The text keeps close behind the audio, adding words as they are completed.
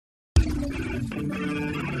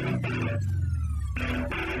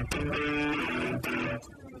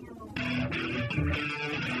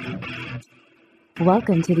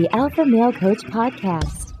Welcome to the Alpha Male Coach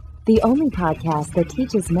Podcast, the only podcast that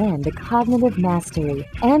teaches men the cognitive mastery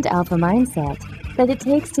and alpha mindset that it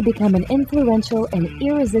takes to become an influential and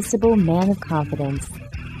irresistible man of confidence.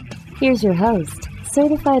 Here's your host,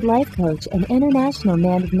 certified life coach and international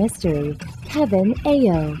man of mystery, Kevin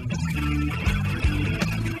Ayo.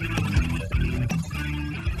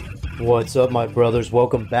 What's up, my brothers?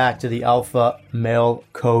 Welcome back to the Alpha Male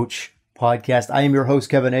Coach Podcast. I am your host,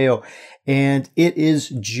 Kevin Ayo, and it is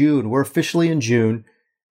June. We're officially in June,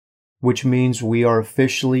 which means we are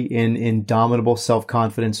officially in Indomitable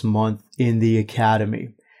Self-Confidence Month in the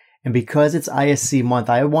Academy. And because it's ISC month,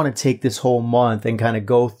 I want to take this whole month and kind of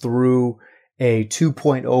go through a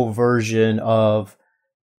 2.0 version of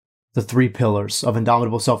the 3 pillars of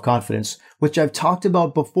Indomitable Self-Confidence, which I've talked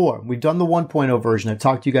about before. We've done the 1.0 version. I've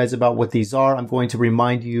talked to you guys about what these are. I'm going to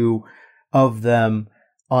remind you of them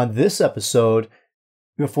on this episode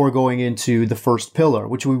before going into the first pillar,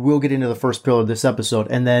 which we will get into the first pillar this episode.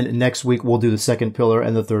 And then next week, we'll do the second pillar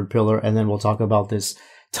and the third pillar. And then we'll talk about this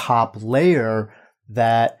top layer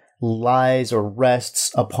that lies or rests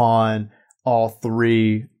upon all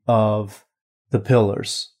 3 of the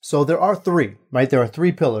pillars. So there are 3, right? There are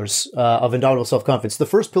 3 pillars of Indomitable Self-Confidence. The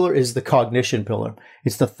first pillar is the cognition pillar.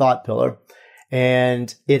 It's the thought pillar.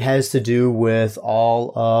 And it has to do with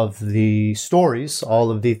all of the stories,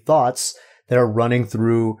 all of the thoughts that are running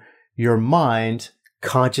through your mind,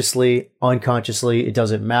 consciously, unconsciously. It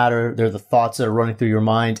doesn't matter. They're the thoughts that are running through your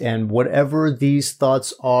mind. And whatever these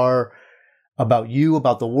thoughts are about you,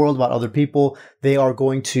 about the world, about other people, they are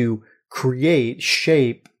going to create,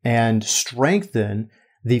 shape, and strengthen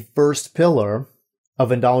the first pillar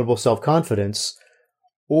of Indomitable Self-Confidence,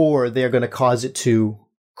 or they're going to cause it to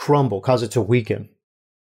crumble, cause it to weaken.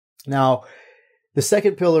 Now, the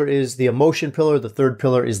second pillar is the emotion pillar. The third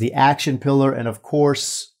pillar is the action pillar. And of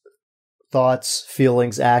course, thoughts,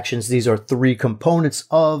 feelings, actions, these are 3 components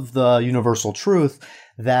of the universal truth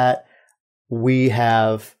that we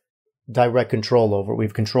have direct control over. We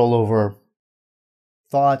have control over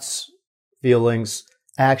thoughts, feelings,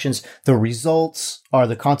 actions. The results are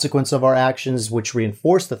the consequence of our actions, which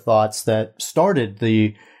reinforce the thoughts that started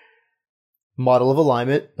the model of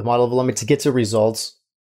alignment to get to results.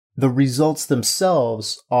 The results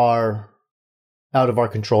themselves are out of our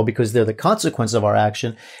control because they're the consequence of our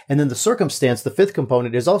action. And then the circumstance, the 5th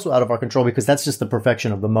component, is also out of our control because that's just the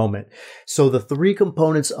perfection of the moment. So the 3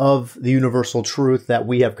 components of the universal truth that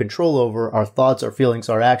we have control over, our thoughts, our feelings,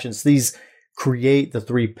 our actions, these create the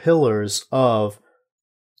 3 pillars of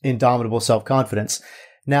Indomitable Self-Confidence.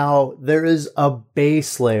 Now, there is a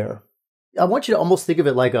base layer. I want you to almost think of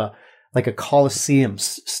it like a Colosseum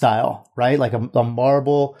style, right? Like a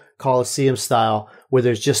marble Colosseum style where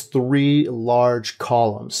there's just 3 large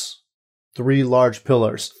columns, 3 large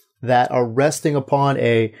pillars that are resting upon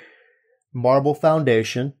a marble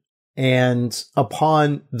foundation. And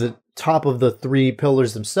upon the top of the 3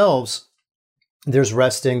 pillars themselves, there's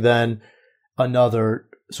resting then another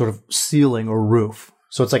sort of ceiling or roof.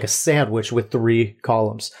 So it's like a sandwich with 3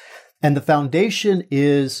 columns. And the foundation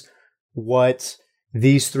is what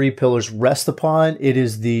these 3 pillars rest upon. It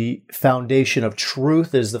is the foundation of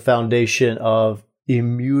truth. It is the foundation of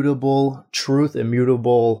immutable truth,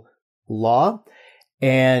 immutable law.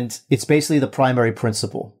 And it's basically the primary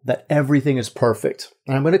principle that everything is perfect.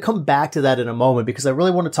 And I'm going to come back to that in a moment because I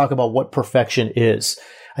really want to talk about what perfection is.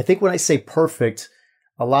 I think when I say perfect,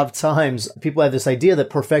 a lot of times people have this idea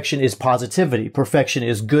that perfection is positivity, perfection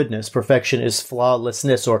is goodness, perfection is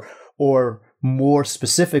flawlessness, or more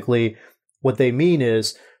specifically, what they mean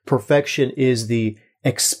is perfection is the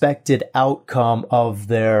expected outcome of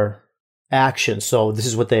their action. So this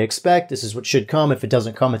is what they expect. This is what should come. If it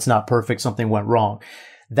doesn't come, it's not perfect. Something went wrong.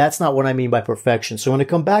 That's not what I mean by perfection. So I'm going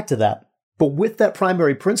to come back to that. But with that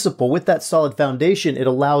primary principle, with that solid foundation, it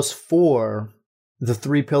allows for the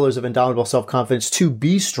 3 pillars of Indomitable Self-Confidence to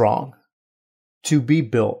be strong, to be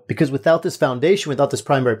built. Because without this foundation, without this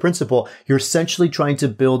primary principle, you're essentially trying to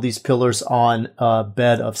build these pillars on a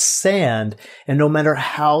bed of sand. And no matter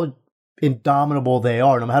how indomitable they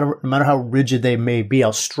are, no matter how rigid they may be,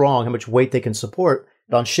 how strong, how much weight they can support,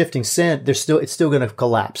 on shifting sand, it's still going to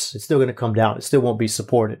collapse. It's still going to come down. It still won't be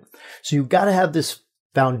supported. So you've got to have this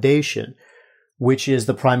foundation, which is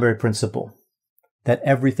the primary principle, that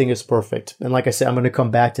everything is perfect. And like I said, I'm going to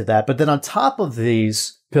come back to that. But then on top of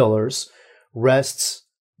these pillars rests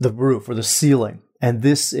the roof or the ceiling. And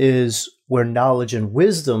this is where knowledge and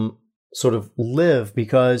wisdom sort of live,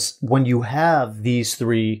 because when you have these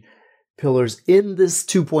 3 pillars in this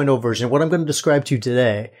 2.0 version, what I'm going to describe to you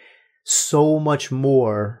today, so much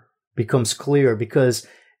more becomes clear, because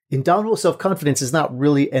indomitable self-confidence is not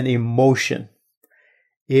really an emotion.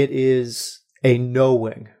 It is a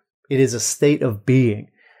knowing. It is a state of being.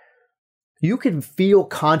 You can feel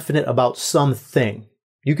confident about something.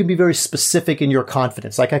 You can be very specific in your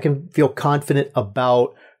confidence. Like I can feel confident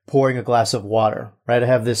about pouring a glass of water, right? I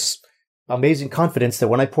have this amazing confidence that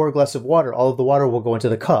when I pour a glass of water, all of the water will go into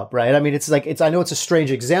the cup, right? I mean, I know it's a strange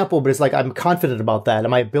example, but it's like I'm confident about that. And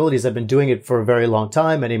my abilities, I've been doing it for a very long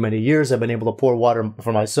time, many, many years. I've been able to pour water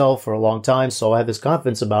for myself for a long time. So I have this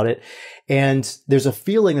confidence about it. And there's a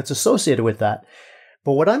feeling that's associated with that.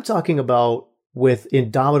 But what I'm talking about with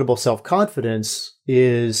indomitable self-confidence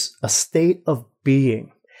is a state of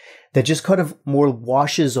being that just kind of more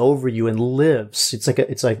washes over you and lives. It's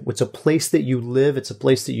a place that you live. It's a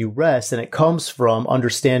place that you rest. And it comes from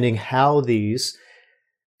understanding how these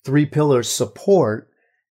three pillars support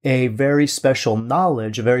a very special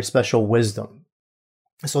knowledge, a very special wisdom.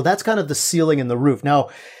 So that's kind of the ceiling and the roof. Now,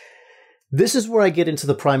 this is where I get into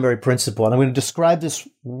the primary principle. And I'm going to describe this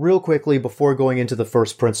real quickly before going into the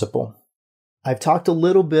first principle. I've talked a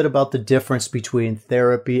little bit about the difference between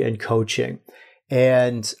therapy and coaching.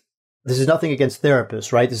 And this is nothing against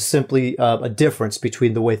therapists, right? This is simply a difference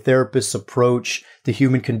between the way therapists approach the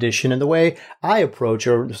human condition and the way I approach,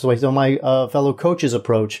 or the way some of my fellow coaches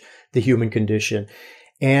approach the human condition.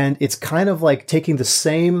 And it's kind of like taking the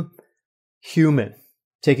same human,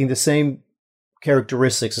 taking the same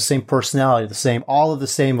characteristics, the same personality, all of the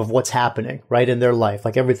same of what's happening, right, in their life,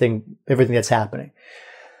 like everything that's happening.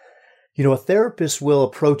 You know, a therapist will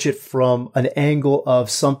approach it from an angle of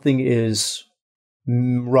something is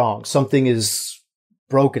wrong, something is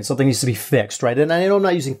broken, something needs to be fixed, right? And I know I'm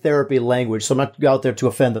not using therapy language, so I'm not out there to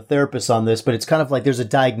offend the therapist on this, but it's kind of like there's a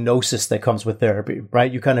diagnosis that comes with therapy,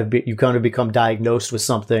 right? You kind of become diagnosed with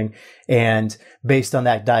something, and based on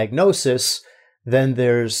that diagnosis, then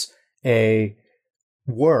there's a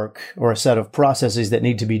work or a set of processes that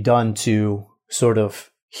need to be done to sort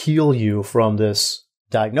of heal you from this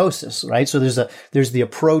diagnosis, right? So there's the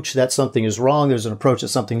approach that something is wrong. There's an approach that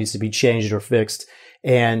something needs to be changed or fixed.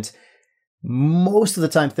 And most of the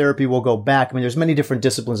time therapy will go back. I mean, there's many different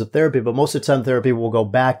disciplines of therapy, but most of the time therapy will go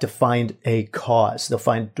back to find a cause.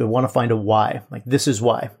 They want to find a why. Like, this is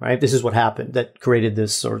why, right? This is what happened that created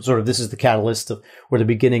this, or sort of this is the catalyst of, or the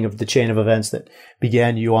beginning of the chain of events that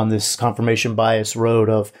began you on this confirmation bias road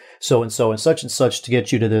of so and such to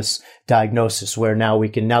get you to this diagnosis where now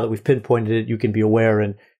that we've pinpointed it, you can be aware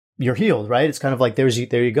and you're healed, right? It's kind of like there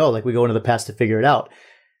you go. Like, we go into the past to figure it out.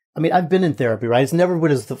 I mean, I've been in therapy, right? It's never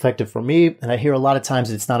been as effective for me. And I hear a lot of times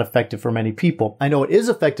that it's not effective for many people. I know it is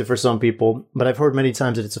effective for some people, but I've heard many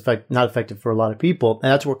times that it's not effective for a lot of people.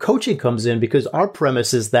 And that's where coaching comes in, because our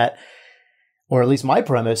premise is that, or at least my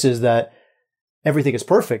premise is that everything is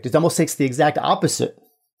perfect. It almost takes the exact opposite.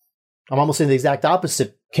 I'm almost in the exact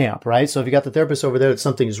opposite camp, right? So if you got the therapist over there that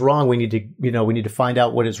something is wrong, we need to find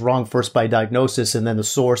out what is wrong first by diagnosis, and then the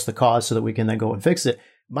source, the cause, so that we can then go and fix it.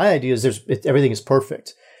 My idea is everything is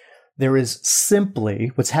perfect. There is simply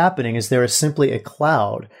a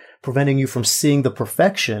cloud preventing you from seeing the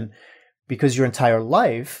perfection, because your entire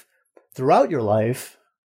life, throughout your life,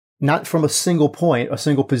 not from a single point, a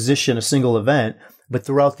single position, a single event, but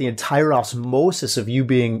throughout the entire osmosis of you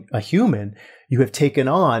being a human, you have taken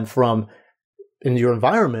on from, in your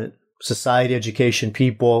environment, society, education,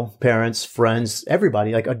 people, parents, friends,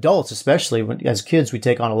 everybody, like adults, especially as kids, we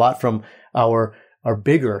take on a lot from our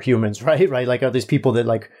bigger humans, right? Like, are these people that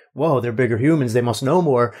like, whoa, they're bigger humans, they must know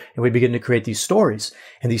more. And we begin to create these stories.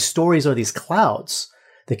 And these stories are these clouds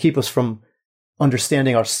that keep us from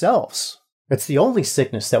understanding ourselves. That's the only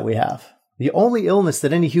sickness that we have. The only illness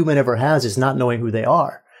that any human ever has is not knowing who they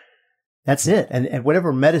are. That's it. And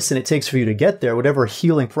whatever medicine it takes for you to get there, whatever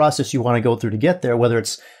healing process you want to go through to get there, whether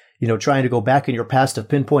it's, trying to go back in your past to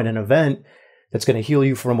pinpoint an event that's going to heal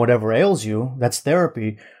you from whatever ails you, that's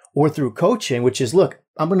therapy. Or through coaching, which is, look,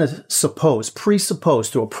 I'm going to presuppose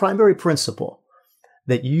through a primary principle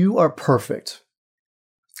that you are perfect,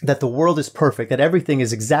 that the world is perfect, that everything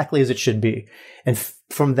is exactly as it should be. And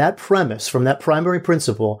from that premise, from that primary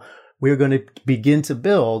principle, we are going to begin to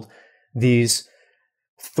build these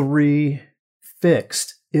three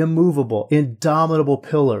fixed, immovable, indomitable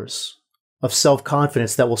pillars of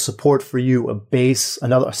self-confidence that will support for you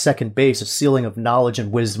a second base, a ceiling of knowledge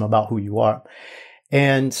and wisdom about who you are.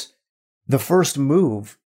 And the first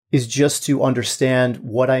move is just to understand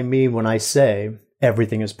what I mean when I say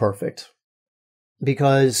everything is perfect.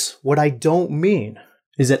 Because what I don't mean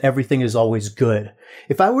is that everything is always good.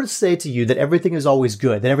 If I were to say to you that everything is always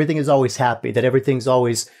good, that everything is always happy, that everything's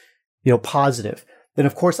always, positive, then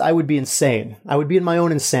of course I would be insane. I would be in my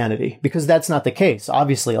own insanity, because that's not the case.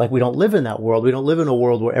 Obviously, like, we don't live in that world. We don't live in a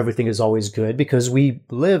world where everything is always good, because we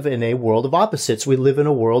live in a world of opposites. We live in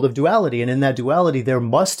a world of duality. And in that duality, there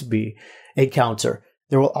must be a counter.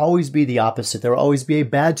 There will always be the opposite. There will always be a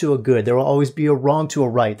bad to a good. There will always be a wrong to a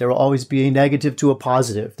right. There will always be a negative to a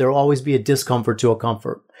positive. There will always be a discomfort to a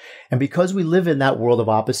comfort. And because we live in that world of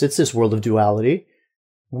opposites, this world of duality,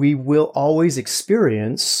 we will always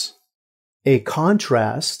experience a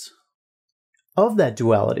contrast of that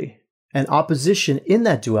duality, an opposition in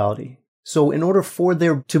that duality. So in order for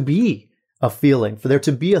there to be a feeling, for there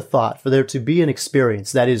to be a thought, for there to be an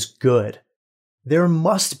experience that is good, there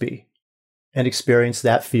must be an experience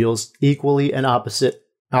that feels equally and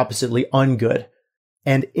oppositely ungood.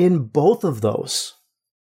 And in both of those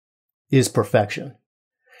is perfection.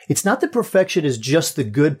 It's not that perfection is just the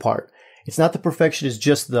good part. It's not that perfection is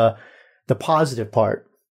just the positive part,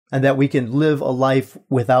 and that we can live a life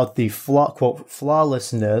without the quote,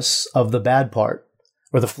 flawlessness of the bad part,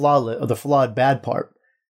 or the flawed bad part.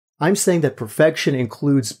 I'm saying that perfection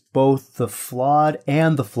includes both the flawed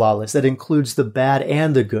and the flawless. That includes the bad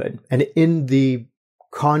and the good. And in the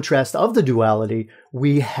contrast of the duality,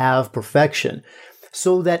 we have perfection.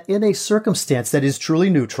 So that in a circumstance that is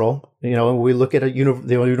truly neutral, we look at the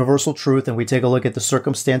universal truth, and we take a look at the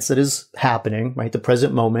circumstance that is happening, right, the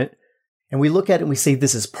present moment, and we look at it and we say,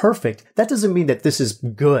 this is perfect. That doesn't mean that this is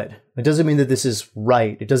good. It doesn't mean that this is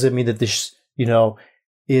right. It doesn't mean that this,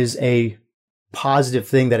 is a positive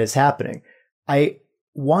thing that is happening. I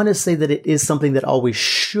want to say that it is something that always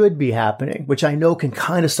should be happening, which I know can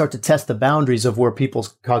kind of start to test the boundaries of where people's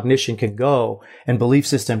cognition can go and belief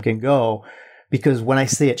system can go. Because when I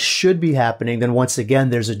say it should be happening, then once again,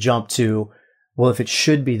 there's a jump to, well, if it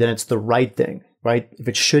should be, then it's the right thing, right? If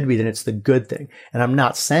it should be, then it's the good thing. And I'm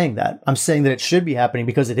not saying that. I'm saying that it should be happening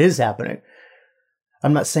because it is happening.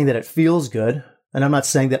 I'm not saying that it feels good. And I'm not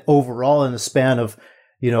saying that overall in the span of,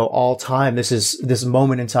 all time, this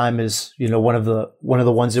moment in time is, one of the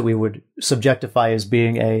ones that we would subjectify as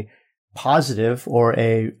being a positive or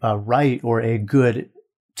a right or a good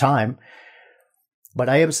time. But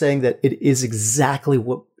I am saying that it is exactly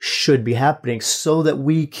what should be happening, so that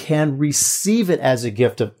we can receive it as a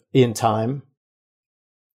gift in time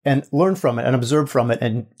and learn from it and observe from it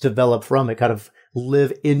and develop from it, kind of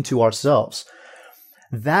live into ourselves.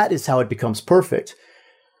 That is how it becomes perfect.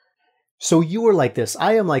 So you are like this.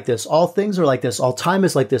 I am like this. All things are like this. All time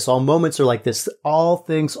is like this. All moments are like this. All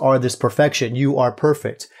things are this perfection. You are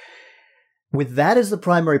perfect. With that as the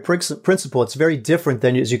primary principle, it's very different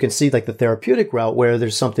than, as you can see, like the therapeutic route where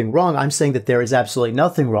there's something wrong. I'm saying that there is absolutely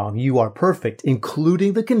nothing wrong. You are perfect,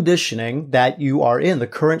 including the conditioning that you are in, the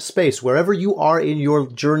current space, wherever you are in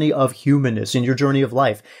your journey of humanness, in your journey of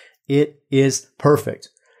life. It is perfect.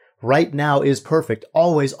 Right now is perfect.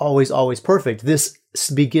 Always, always, always perfect. This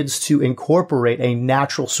begins to incorporate a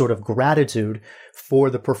natural sort of gratitude for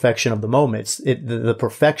the perfection of the moments. The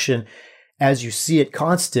perfection, as you see it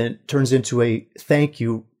constant, turns into a thank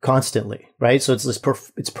you constantly, right? So it's this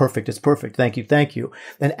it's perfect. Thank you.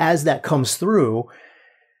 And as that comes through,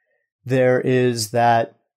 there is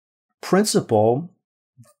that principle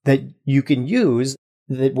that you can use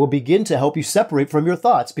that will begin to help you separate from your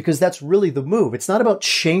thoughts, because that's really the move. It's not about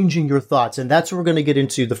changing your thoughts. And that's where we're going to get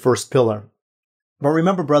into the first pillar. But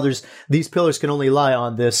remember, brothers, these pillars can only lie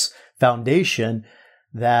on this foundation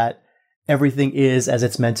that everything is as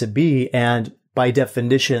it's meant to be. And by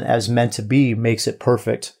definition, as meant to be makes it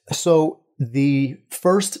perfect. So the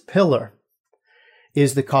first pillar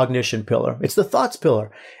is the cognition pillar. It's the thoughts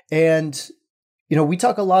pillar. And we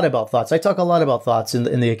talk a lot about thoughts. I talk a lot about thoughts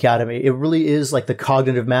in the academy. It really is like the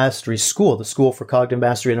cognitive mastery school, the school for cognitive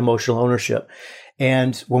mastery and emotional ownership.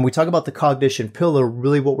 And when we talk about the cognition pillar,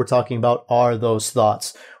 really what we're talking about are those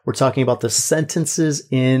thoughts. We're talking about the sentences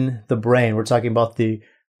in the brain. We're talking about the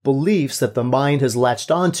beliefs that the mind has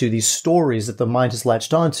latched onto, these stories that the mind has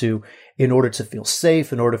latched onto in order to feel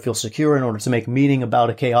safe, in order to feel secure, in order to make meaning about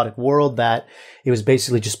a chaotic world that it was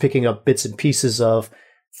basically just picking up bits and pieces of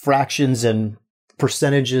fractions and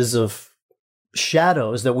percentages of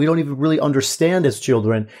shadows that we don't even really understand as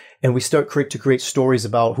children. And we start to create stories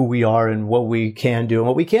about who we are and what we can do and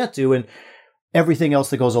what we can't do and everything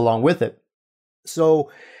else that goes along with it.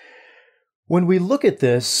 So when we look at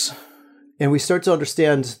this and we start to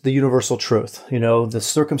understand the universal truth, the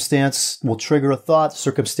circumstance will trigger a thought.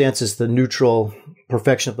 Circumstance is the neutral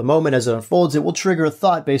perfection of the moment as it unfolds. It will trigger a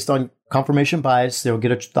thought based on confirmation bias. They'll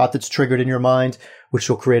get a thought that's triggered in your mind, which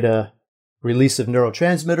will create a release of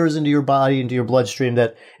neurotransmitters into your body, into your bloodstream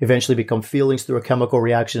that eventually become feelings through a chemical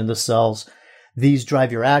reaction in the cells. These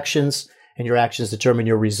drive your actions. and your actions determine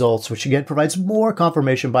your results, which again provides more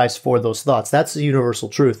confirmation bias for those thoughts. That's the universal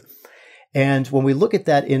truth. And when we look at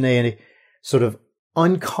that in a sort of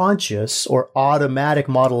unconscious or automatic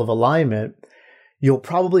model of alignment, you'll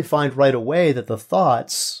probably find right away that the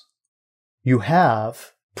thoughts you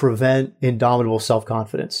have prevent indomitable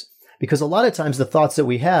self-confidence. Because a lot of times the thoughts that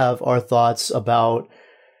we have are thoughts about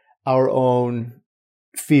our own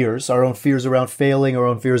fears around failing, our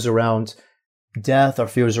own fears around death, our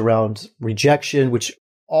fears around rejection, which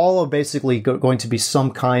all are basically going to be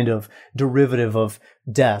some kind of derivative of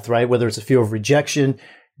death, right? Whether it's a fear of rejection,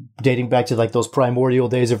 dating back to like those primordial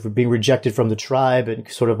days of being rejected from the tribe and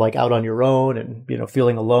sort of like out on your own and,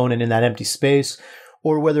 feeling alone and in that empty space,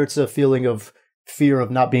 or whether it's a feeling of fear of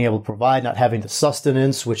not being able to provide, not having the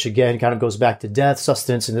sustenance, which again kind of goes back to death.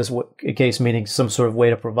 Sustenance in this case meaning some sort of way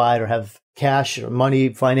to provide or have cash or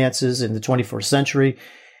money, finances in the 21st century,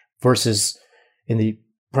 versus in the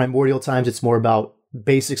primordial times, it's more about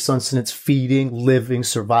basic sustenance, feeding, living,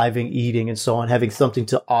 surviving, eating, and so on, having something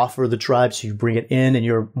to offer the tribe so you bring it in and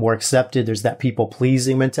you're more accepted. There's that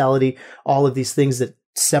people-pleasing mentality, all of these things that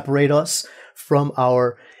separate us from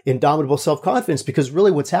our indomitable self-confidence, because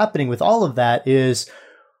really what's happening with all of that is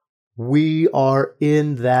we are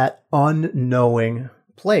in that unknowing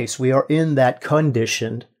place. We are in that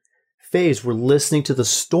conditioned phase. We're listening to the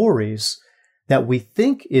stories that we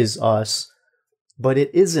think is us, but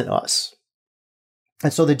it isn't us.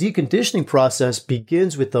 And so the deconditioning process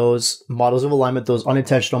begins with those models of alignment, those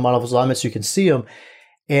unintentional models of alignment, so you can see them.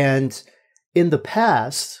 And in the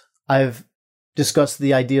past, I've discussed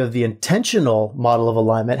the idea of the intentional model of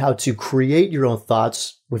alignment, how to create your own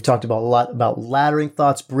thoughts. We've talked about a lot about laddering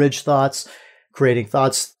thoughts, bridge thoughts, creating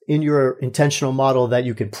thoughts in your intentional model that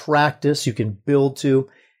you can practice, you can build to.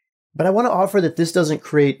 But I want to offer that this doesn't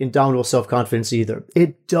create indomitable self-confidence either.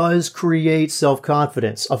 It does create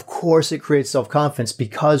self-confidence. Of course, it creates self-confidence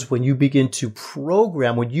because when you begin to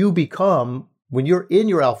program, when you're in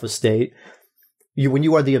your alpha state, when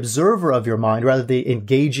you are the observer of your mind, rather than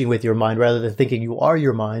engaging with your mind, rather than thinking you are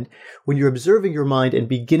your mind, when you're observing your mind and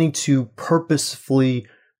beginning to purposefully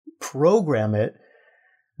program it,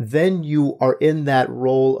 then you are in that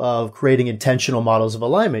role of creating intentional models of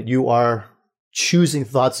alignment. You are choosing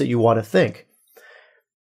thoughts that you want to think.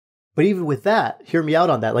 But even with that, hear me out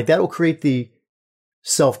on that. Like that'll create the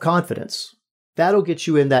self-confidence. That'll get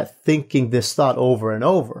you in that thinking this thought over and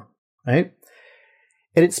over, right?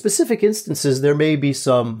 And in specific instances, there may be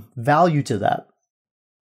some value to that.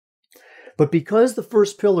 But because the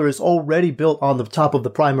first pillar is already built on the top of the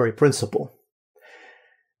primary principle,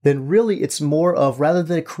 then really it's more of, rather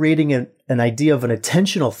than creating an idea of an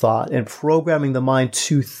intentional thought and programming the mind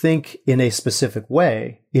to think in a specific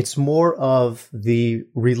way, it's more of the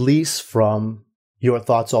release from your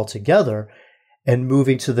thoughts altogether and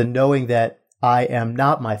moving to the knowing that I am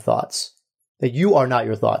not my thoughts, that you are not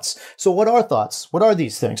your thoughts. So what are thoughts? What are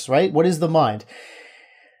these things, right? What is the mind?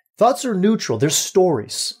 Thoughts are neutral. They're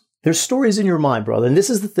stories. There's stories in your mind, brother. And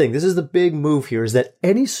this is the thing. This is the big move here, is that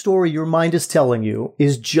any story your mind is telling you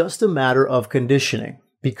is just a matter of conditioning,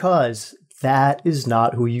 because that is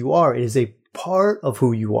not who you are. It is a part of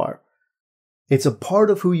who you are. It's a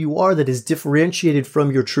part of who you are that is differentiated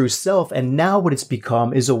from your true self. And now what it's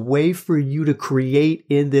become is a way for you to create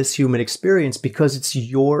in this human experience, because it's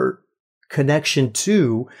your connection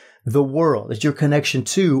to the world. It's your connection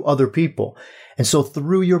to other people. And so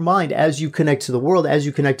through your mind, as you connect to the world, as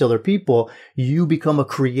you connect to other people, you become a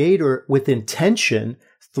creator with intention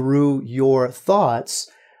through your thoughts.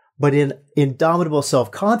 But in indomitable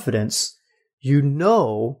self-confidence, you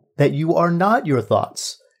know that you are not your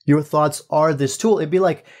thoughts. Your thoughts are this tool.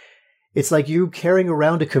 It's like you carrying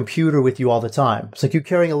around a computer with you all the time. It's like you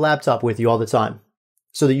carrying a laptop with you all the time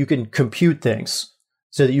so that you can compute things,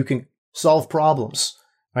 so that you can solve problems.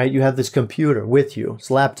 Right? You have this computer with you, this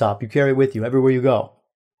laptop, you carry it with you everywhere you go.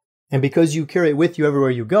 And because you carry it with you everywhere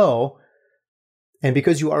you go, and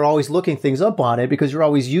because you are always looking things up on it, because you're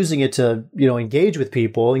always using it to, engage with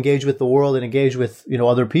people, engage with the world, and engage with,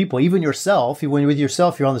 other people, even yourself, when with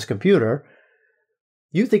yourself, you're on this computer,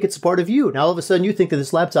 you think it's a part of you. Now, all of a sudden, you think that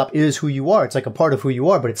this laptop is who you are. It's like a part of who you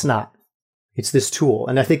are, but it's not. It's this tool.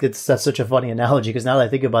 And I think that's such a funny analogy, because now that I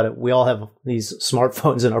think about it, we all have these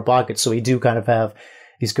smartphones in our pockets. So we do kind of have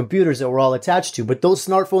these computers that we're all attached to, but those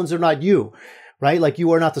smartphones are not you, right? Like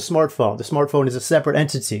you are not the smartphone. The smartphone is a separate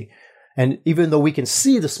entity. And even though we can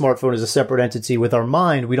see the smartphone as a separate entity with our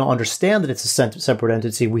mind, we don't understand that it's a separate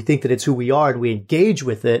entity. We think that it's who we are and we engage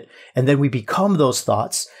with it. And then we become those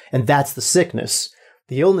thoughts. And that's the sickness.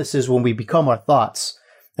 The illness is when we become our thoughts.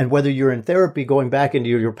 And whether you're in therapy, going back into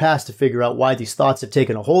your past to figure out why these thoughts have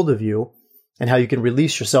taken a hold of you, and how you can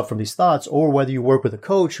release yourself from these thoughts, or whether you work with a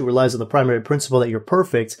coach who relies on the primary principle that you're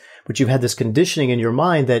perfect, but you've had this conditioning in your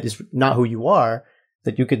mind that is not who you are,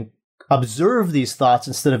 that you can observe these thoughts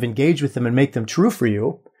instead of engage with them and make them true for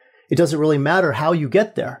you. It doesn't really matter how you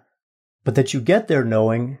get there, but that you get there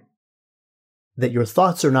knowing that your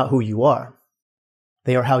thoughts are not who you are.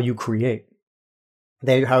 They are how you create.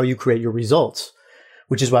 They are how you create your results,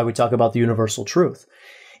 which is why we talk about the universal truth.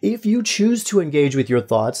 If you choose to engage with your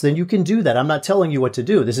thoughts, then you can do that. I'm not telling you what to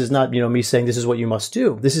do. This is not, me saying this is what you must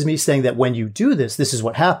do. This is me saying that when you do this, this is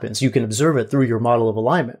what happens. You can observe it through your model of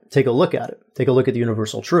alignment. Take a look at it. Take a look at the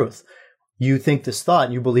universal truth. You think this thought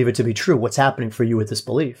and you believe it to be true. What's happening for you with this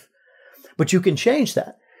belief? But you can change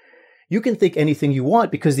that. You can think anything you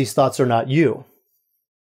want because these thoughts are not you.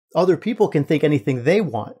 Other people can think anything they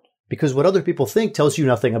want because what other people think tells you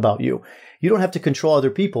nothing about you. You don't have to control other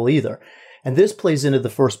people either. And this plays into the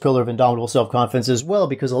first pillar of indomitable self-confidence as well,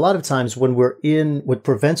 because a lot of times when we're in what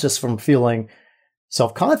prevents us from feeling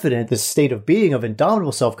self-confident, this state of being of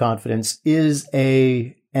indomitable self-confidence is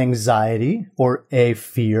a anxiety or a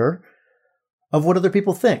fear of what other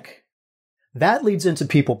people think. That leads into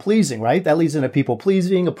people pleasing, right? That leads into people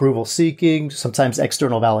pleasing, approval seeking, sometimes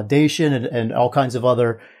external validation and all kinds of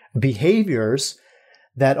other behaviors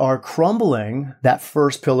that are crumbling that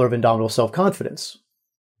first pillar of indomitable self-confidence.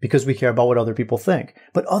 Because we care about what other people think.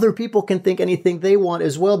 But other people can think anything they want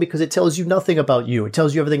as well because it tells you nothing about you. It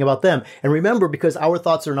tells you everything about them. And remember, because our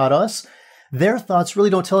thoughts are not us, their thoughts really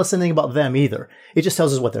don't tell us anything about them either. It just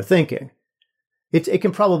tells us what they're thinking. It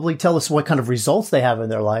can probably tell us what kind of results they have in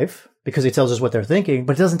their life because it tells us what they're thinking,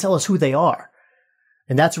 but it doesn't tell us who they are.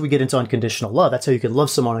 And that's where we get into unconditional love. That's how you can love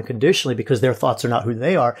someone unconditionally because their thoughts are not who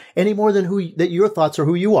they are any more than that your thoughts are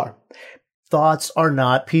who you are. Thoughts are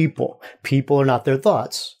not people. People are not their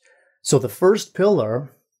thoughts. So the first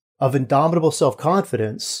pillar of indomitable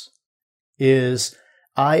self-confidence is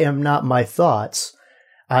I am not my thoughts.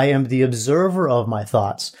 I am the observer of my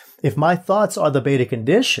thoughts. If my thoughts are the beta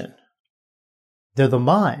condition, they're the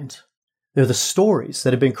mind. They're the stories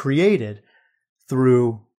that have been created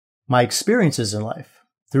through my experiences in life,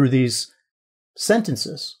 through these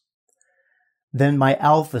sentences. Then my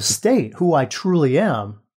alpha state, who I truly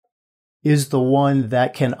am, is the one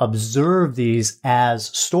that can observe these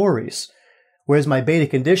as stories, whereas my beta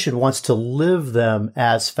condition wants to live them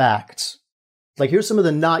as facts. Like, here's some of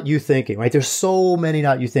the not you thinking, right? There's so many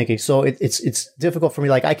not you thinking. So it's difficult for me.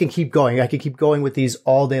 Like, I can keep going with these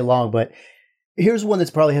all day long, but here's one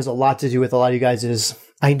that probably has a lot to do with a lot of you guys is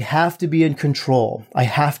I have to be in control. I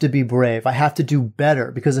have to be brave. I have to do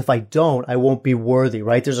better because if I don't, I won't be worthy,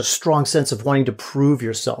 right? There's a strong sense of wanting to prove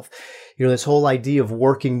yourself. This whole idea of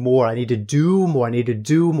working more. I need to do more. I need to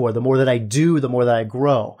do more. The more that I do, the more that I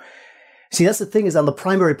grow. See, that's the thing is on the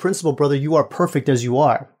primary principle, brother, you are perfect as you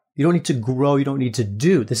are. You don't need to grow. You don't need to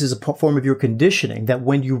do. This is a form of your conditioning that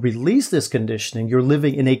when you release this conditioning, you're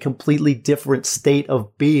living in a completely different state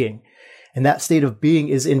of being. And that state of being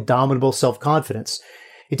is indomitable self-confidence.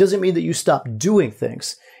 It doesn't mean that you stop doing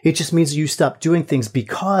things. It just means that you stop doing things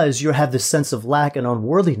because you have this sense of lack and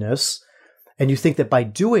unworthiness. And you think that by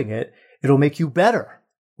doing it, it'll make you better,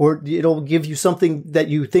 or it'll give you something that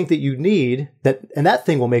you think that you need, and that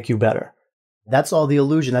thing will make you better. That's all the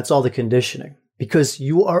illusion. That's all the conditioning, because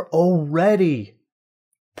you are already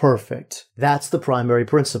perfect. That's the primary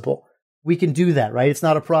principle. We can do that, right? It's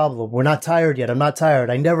not a problem. We're not tired yet. I'm not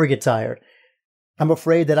tired. I never get tired. I'm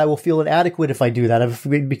afraid that I will feel inadequate if I do that. I'm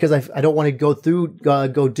afraid because I don't want to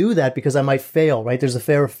go do that because I might fail, right? There's a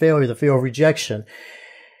fear of failure, the fear of rejection.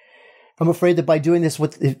 I'm afraid that by doing this,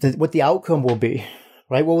 what the outcome will be,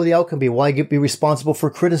 right? What will the outcome be? Will I be responsible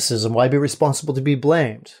for criticism? Will I be responsible to be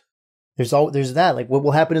blamed? There's that. Like, what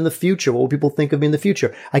will happen in the future? What will people think of me in the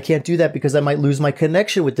future? I can't do that because I might lose my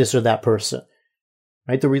connection with this or that person,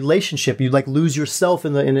 right? The relationship, you lose yourself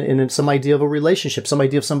in some idea of a relationship, some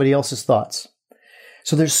idea of somebody else's thoughts.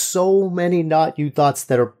 So there's so many not you thoughts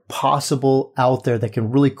that are possible out there that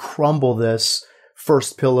can really crumble this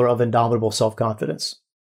first pillar of indomitable self-confidence.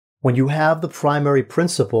 When you have the primary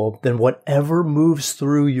principle, then whatever moves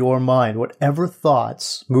through your mind, whatever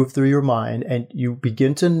thoughts move through your mind, and you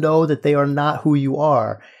begin to know that they are not who you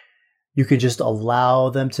are, you can just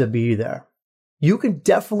allow them to be there. You can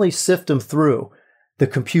definitely sift them through the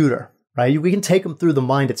computer, right? We can take them through the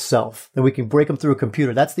mind itself, and we can break them through a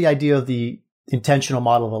computer. That's the idea of the intentional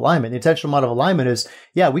model of alignment. The intentional model of alignment is,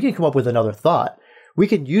 we can come up with another thought. We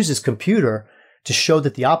can use this computer to show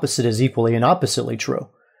that the opposite is equally and oppositely true.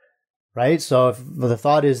 Right? So if the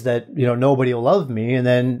thought is that, nobody will love me, and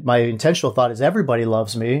then my intentional thought is everybody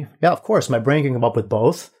loves me. Yeah, of course, my brain can come up with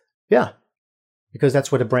both. Yeah, because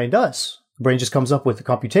that's what a brain does. The brain just comes up with the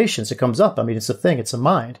computations. It comes up. I mean, it's a thing. It's a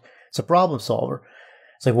mind. It's a problem solver.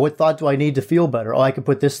 It's like, what thought do I need to feel better? Oh, I can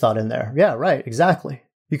put this thought in there. Yeah, right. Exactly.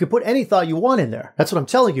 You can put any thought you want in there. That's what I'm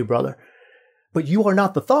telling you, brother. But you are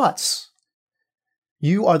not the thoughts.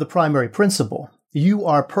 You are the primary principle. You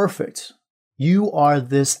are perfect. You are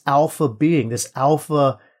this alpha being, this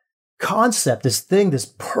alpha concept, this thing,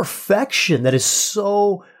 this perfection that is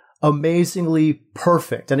so amazingly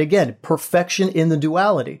perfect. And again, perfection in the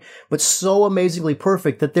duality, but so amazingly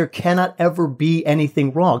perfect that there cannot ever be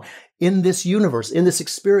anything wrong. In this universe, in this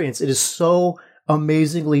experience, it is so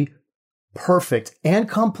amazingly perfect and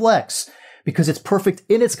complex because it's perfect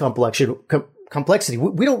in its complexity.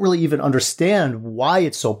 We don't really even understand why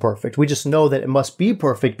it's so perfect. We just know that it must be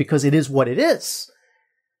perfect because it is what it is.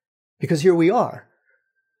 Because here we are.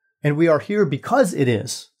 And we are here because it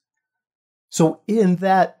is. So in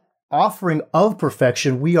that offering of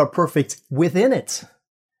perfection, we are perfect within it.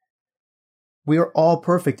 We are all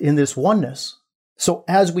perfect in this oneness. So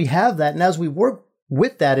as we have that and as we work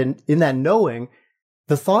with that in that knowing,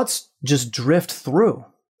 the thoughts just drift through.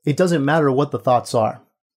 It doesn't matter what the thoughts are.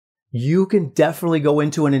 You can definitely go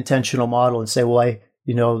into an intentional model and say, well, I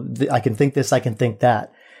can think this, I can think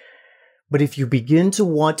that. But if you begin to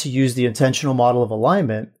want to use the intentional model of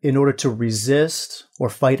alignment in order to resist or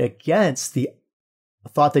fight against the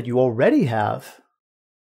thought that you already have,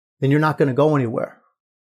 then you're not going to go anywhere.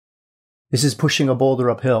 This is pushing a boulder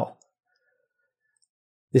uphill.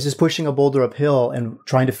 This is pushing a boulder uphill and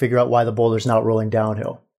trying to figure out why the boulder's not rolling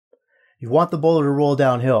downhill. You want the boulder to roll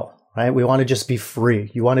downhill, right? We want to just be free.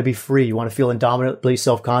 You want to be free. You want to feel indomitably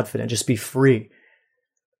self-confident. Just be free.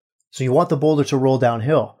 So you want the boulder to roll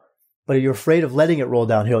downhill, but you're afraid of letting it roll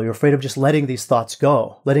downhill. You're afraid of just letting these thoughts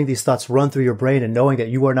go, letting these thoughts run through your brain and knowing that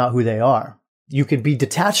you are not who they are. You can be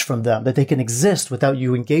detached from them, that they can exist without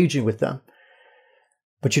you engaging with them.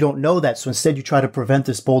 But you don't know that. So instead you try to prevent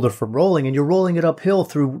this boulder from rolling and you're rolling it uphill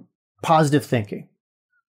through positive thinking.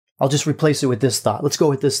 I'll just replace it with this thought. Let's go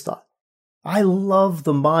with this thought. I love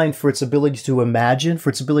the mind for its ability to imagine,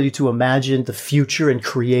 the future and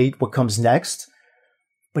create what comes next.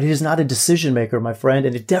 But it is not a decision maker, my friend,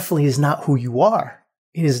 and it definitely is not who you are.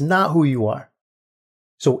 It is not who you are.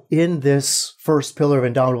 So in this first pillar of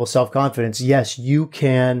indomitable self-confidence, yes, you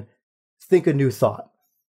can think a new thought.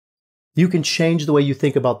 You can change the way you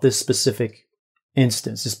think about this specific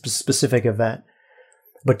instance, this specific event.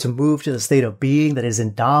 But to move to the state of being that is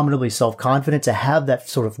indomitably self-confident, to have that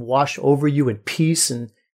sort of wash over you in peace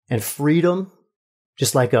and freedom,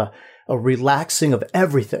 just like a relaxing of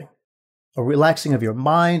everything, a relaxing of your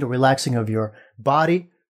mind, a relaxing of your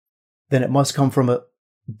body, then it must come from a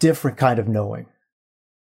different kind of knowing.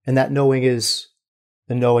 And that knowing is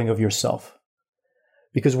the knowing of yourself.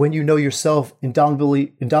 Because when you know yourself,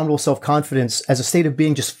 indomitable self-confidence as a state of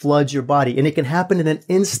being just floods your body. And it can happen in an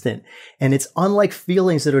instant. And it's unlike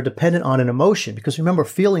feelings that are dependent on an emotion. Because remember,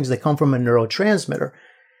 feelings, they come from a neurotransmitter.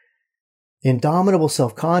 Indomitable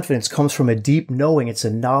self-confidence comes from a deep knowing. It's a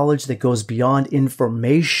knowledge that goes beyond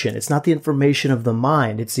information. It's not the information of the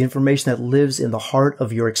mind. It's the information that lives in the heart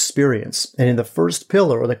of your experience. And in the first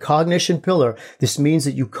pillar, or the cognition pillar, this means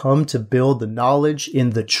that you come to build the knowledge in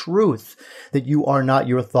the truth that you are not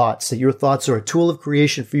your thoughts, that your thoughts are a tool of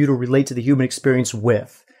creation for you to relate to the human experience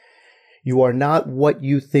with. You are not what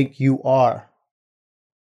you think you are.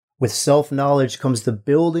 With self-knowledge comes the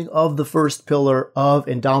building of the first pillar of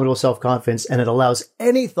indomitable self-confidence, and it allows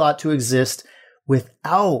any thought to exist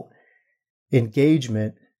without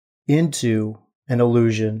engagement into an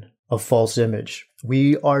illusion of false image.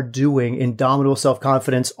 We are doing indomitable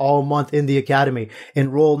self-confidence all month in the Academy.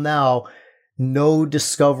 Enroll now. No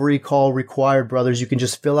discovery call required, brothers. You can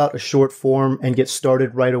just fill out a short form and get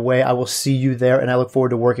started right away. I will see you there, and I look forward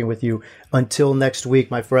to working with you. Until next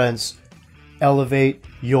week, my friends. Elevate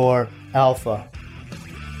your alpha.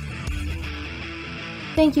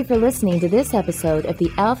 Thank you for listening to this episode of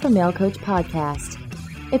the Alpha Male Coach Podcast.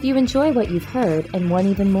 If you enjoy what you've heard and want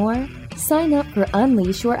even more, sign up for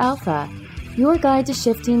Unleash Your Alpha, your guide to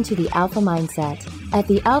shifting to the alpha mindset at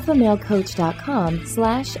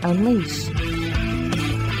thealphamalecoach.com/unleash.